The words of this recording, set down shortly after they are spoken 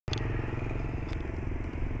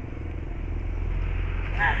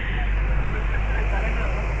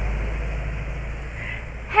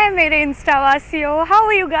है मेरे इंस्टावासियों, how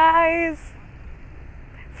are you guys?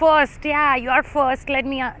 First, yeah, you are first.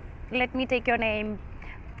 Let me take your name.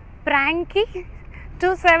 Pranky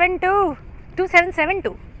 272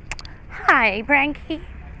 2772. Hi, Pranky.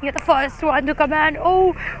 You're the first one to comment.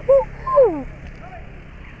 Oh, ooh.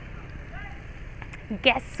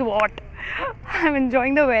 Guess what? I'm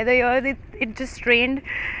enjoying the weather here. It just rained.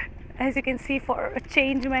 As you can see, for a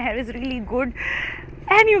change, my hair is really good.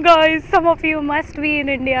 And you guys, some of you must be in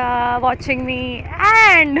India watching me,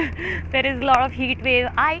 and there is a lot of heat wave.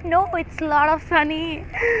 I know it's a lot of sunny.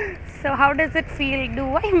 So how does it feel? Do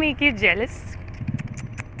I make you jealous?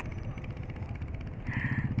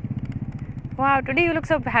 Wow, today you look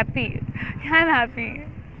so happy. I'm happy.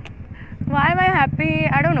 Why am I happy?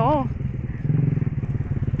 I don't know.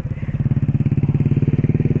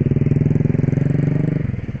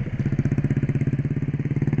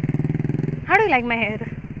 How do you like my hair?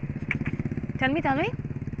 Tell me.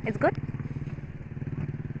 It's good?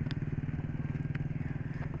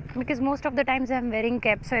 Because most of the times I'm wearing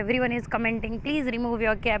cap, so everyone is commenting, please remove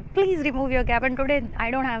your cap, and today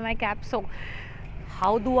I don't have my cap, so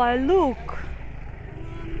how do I look?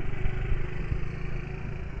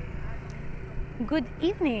 Good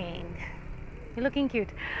evening. You're looking cute.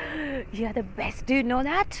 You're the best. Do you know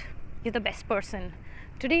that? You're the best person.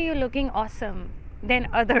 Today you're looking awesome. Then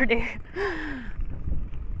other day,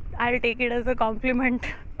 I'll take it as a compliment,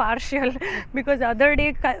 partial, because other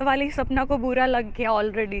day wali Sapna ko bura lag gaya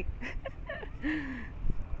already.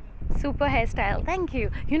 Super hairstyle, thank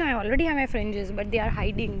you. You know, I already have my fringes, but they are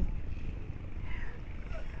hiding.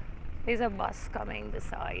 There's a bus coming this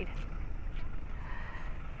side.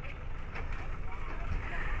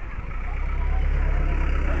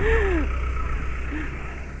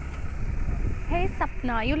 Hey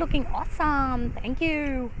Sapna, you're looking awesome. Thank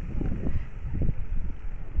you.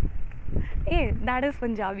 Hey, that is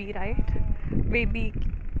Punjabi, right? Baby.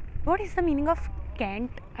 What is the meaning of Kent?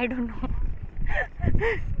 I don't know.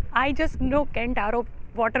 I just know Kent RO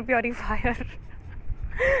water purifier.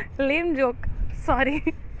 Lame joke. Sorry.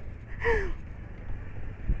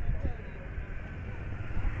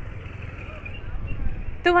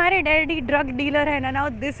 तुम्हारे daddy drug dealer है ना. Now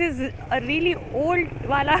this is a really old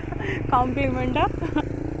वाला complement.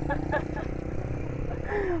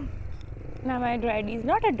 Now my daddy is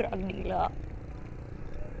not a drug dealer.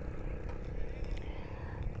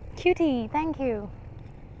 Cutie, thank you.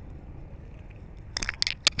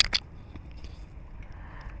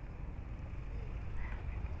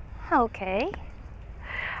 Okay.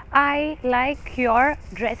 I like your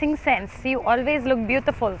dressing sense. You always look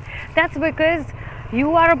beautiful. That's because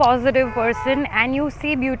you are a positive person and you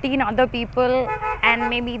see beauty in other people, and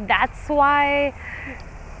maybe that's why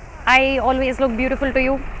I always look beautiful to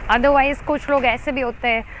you. Otherwise कुछ लोग ऐसे भी होते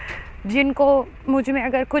हैं जिनको मुझ में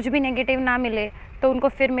अगर कुछ भी नेगेटिव ना मिले तो उनको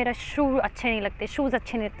फिर मेरा शू अच्छे नहीं लगते, शूज़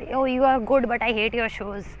अच्छे नहीं लगते. ओ you are good but I hate your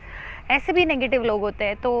shoes. ऐसे भी नेगेटिव लोग होते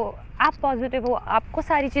हैं. तो आप पॉजिटिव हो, आपको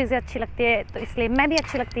सारी चीज़ें अच्छी लगती है, तो इसलिए मैं भी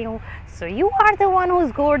अच्छी लगती हूँ. So you are the one who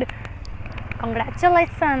is good.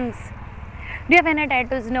 Congratulations. Do you have any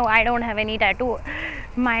tattoos? No, I don't have any tattoo.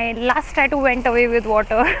 My last tattoo went away with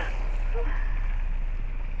water.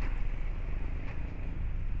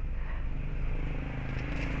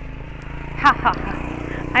 Ha.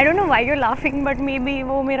 I don't know why you're laughing, but maybe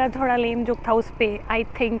वो मेरा थोड़ा lame joke था उस पे. I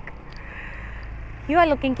think you are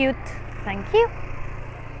looking cute. Thank you.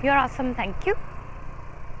 You're awesome. Thank you.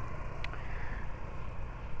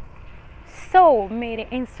 So, मेरे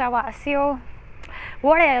इंस्टावासियों,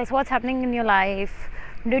 what else? What's happening in your life?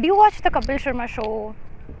 Did you watch the Kapil Sharma show?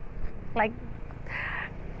 Like,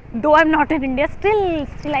 though I'm not in India,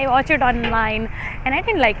 still I watch it online, and I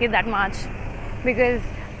didn't like it that much because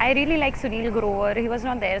I really like Sunil Grover. He was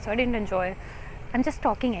not there, so I didn't enjoy. I'm just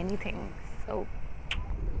talking anything, so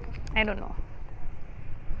I don't know.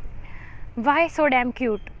 Why so damn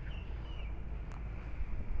cute?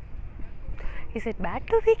 Is it bad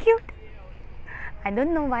to be cute? I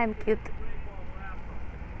don't know why I'm cute.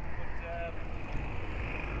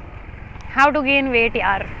 How to gain weight,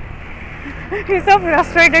 yaar. He's so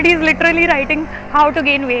frustrated. He's literally writing how to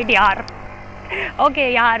gain weight, yaar. Okay,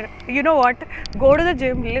 yaar. You know what? Go to the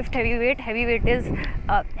gym, lift heavy weight. Heavy weight is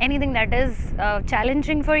anything that is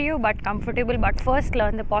challenging for you but comfortable. But first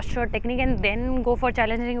learn the posture technique and then go for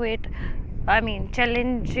challenging weight.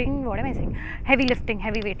 Challenging, what am I saying? Heavy lifting,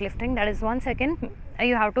 heavy weight lifting. That is 1 second.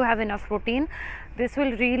 You have to have enough protein. This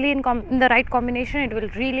will really, in the right combination, it will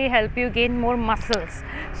really help you gain more muscles.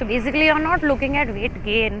 So basically, you're not looking at weight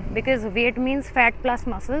gain because weight means fat plus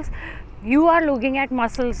muscles. You are looking at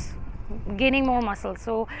muscles gaining more muscle.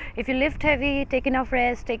 So if you lift heavy, take enough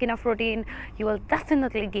rest, take enough protein, you will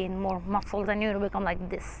definitely gain more muscles and you will become like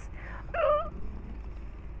this.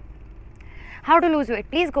 How to lose weight?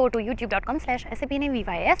 Please go to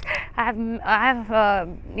youtube.com/isapna-vyas. I have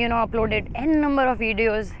uploaded n number of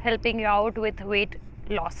videos helping you out with weight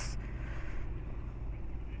loss.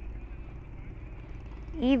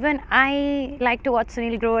 Even I like to watch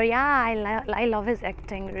Sunil Grover. Yeah, I love his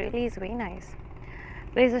acting. Really, is very nice.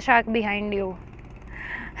 There's a shark behind you.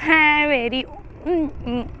 Very.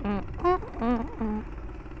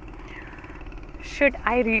 Should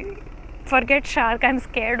I forget shark? I'm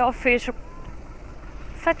scared of fish.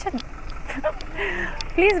 Such a.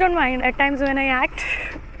 Please don't mind. At times when I act,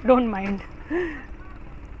 don't mind.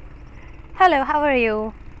 Hello, how are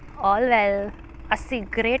you? All well. Assi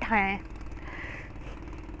great hai.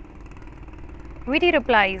 Witty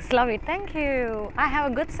replies, love it, thank you. I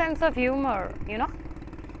have a good sense of humor, I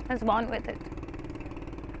was born with it.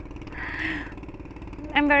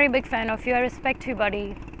 I'm very big fan of you. I respect you,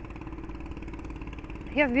 buddy.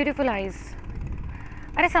 You have beautiful eyes.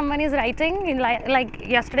 Someone is writing, like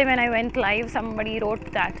yesterday when I went live, somebody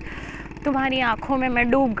wrote that तुम्हारी आँखों में मैं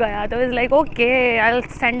डूब गया. So I was like, okay, I'll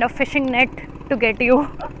send a fishing net to get you.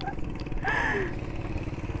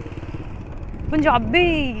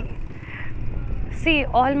 Punjabi. See,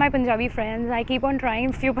 all my Punjabi friends, I keep on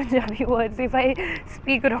trying few Punjabi words. If I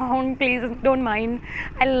speak wrong, please don't mind.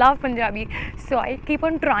 I love Punjabi, so I keep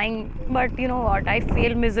on trying. But you know what? I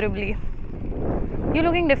fail miserably. You're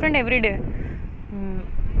looking different every day.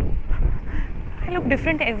 I look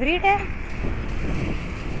different every day.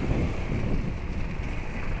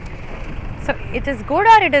 So it is good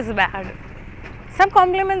or it is bad? Some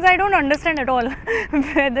compliments I don't understand at all,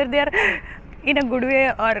 whether they are in a good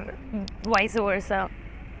way or vice versa.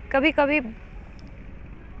 कभी कभी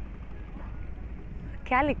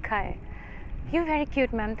क्या लिखा है? You very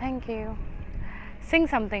cute, ma'am. Thank you. Sing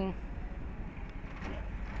something.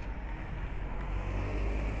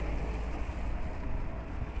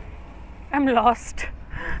 I'm lost.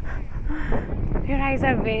 Your eyes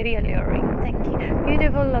are very alluring. Thank you.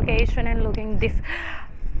 Beautiful location and looking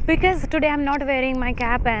because today I'm not wearing my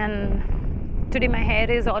cap and today my hair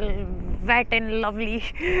is all wet and lovely.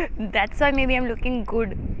 That's why maybe I'm looking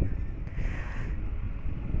good.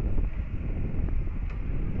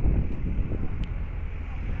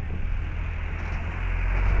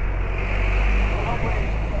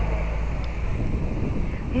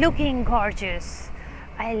 Looking gorgeous.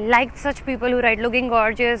 I like such people who write looking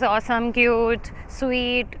gorgeous, awesome, cute,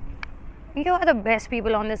 sweet. You are the best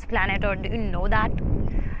people on this planet, or do you know that?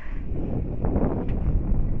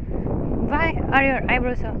 Why are your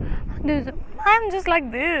eyebrows so? I'm just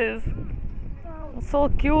like this. So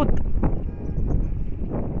cute.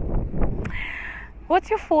 What's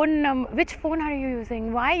your phone number? Which phone are you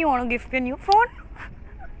using? Why you want to give me a new phone?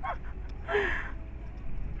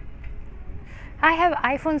 I have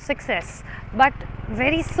iPhone 6s, but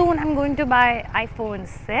very soon I'm going to buy iPhone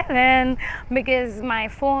 7 because my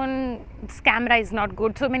phone's camera is not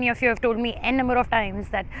good. So many of you have told me n number of times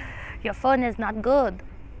that your phone is not good.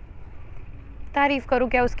 तारीफ करूँ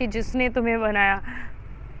क्या उसकी जिसने तुम्हें बनाया?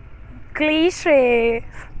 Cliche.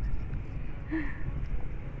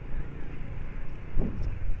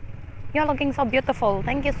 You're looking so beautiful.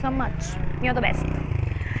 Thank you so much. You're the best.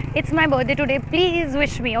 It's my birthday today. Please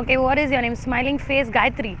wish me. Okay, what is your name? Smiling face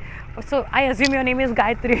Gayatri. So I assume your name is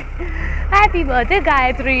Gayatri. Happy birthday,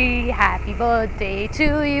 Gayatri. Happy birthday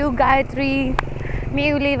to you, Gayatri. May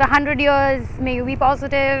you live 100 years. May you be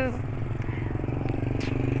positive.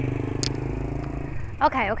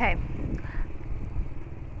 Okay.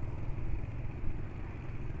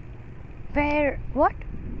 What?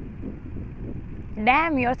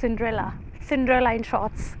 Damn, you're Cinderella. Cinderella in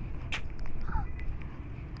shorts.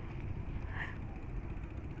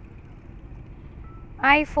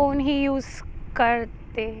 IPhone he use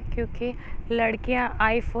करते क्योंकि लड़कियां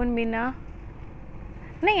iPhone बिना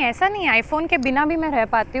नहीं, ऐसा नहीं, iPhone के बिना भी मैं रह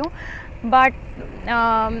पाती हूँ, but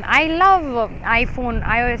I love iPhone,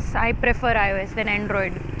 iOS. I prefer iOS than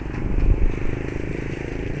Android.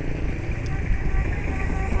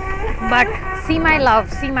 But see my love.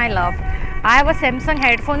 I have a Samsung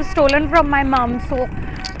headphone stolen from my mom, so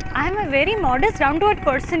I am a very modest, down-to-earth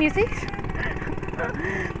person, you see.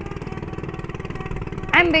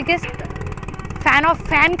 I'm biggest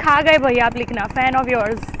fan खा गए भैया आप लिखना, fan of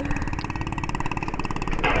yours.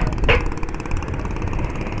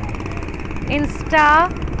 Insta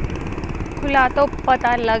खुला तो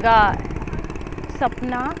पता लगा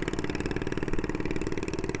सपना.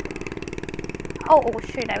 Oh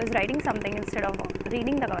shit, I was writing something instead of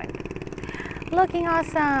reading the comment. Looking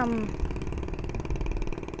awesome.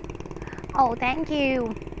 Oh, thank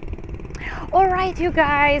you. Alright, you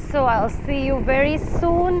guys, so I'll see you very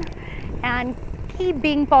soon, and keep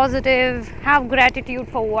being positive, have gratitude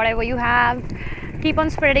for whatever you have, keep on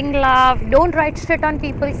spreading love, don't write shit on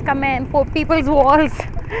people's people's walls.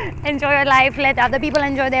 Enjoy your life, let other people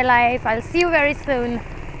enjoy their life. I'll see you very soon.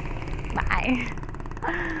 Bye.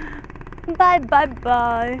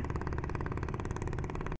 Bye.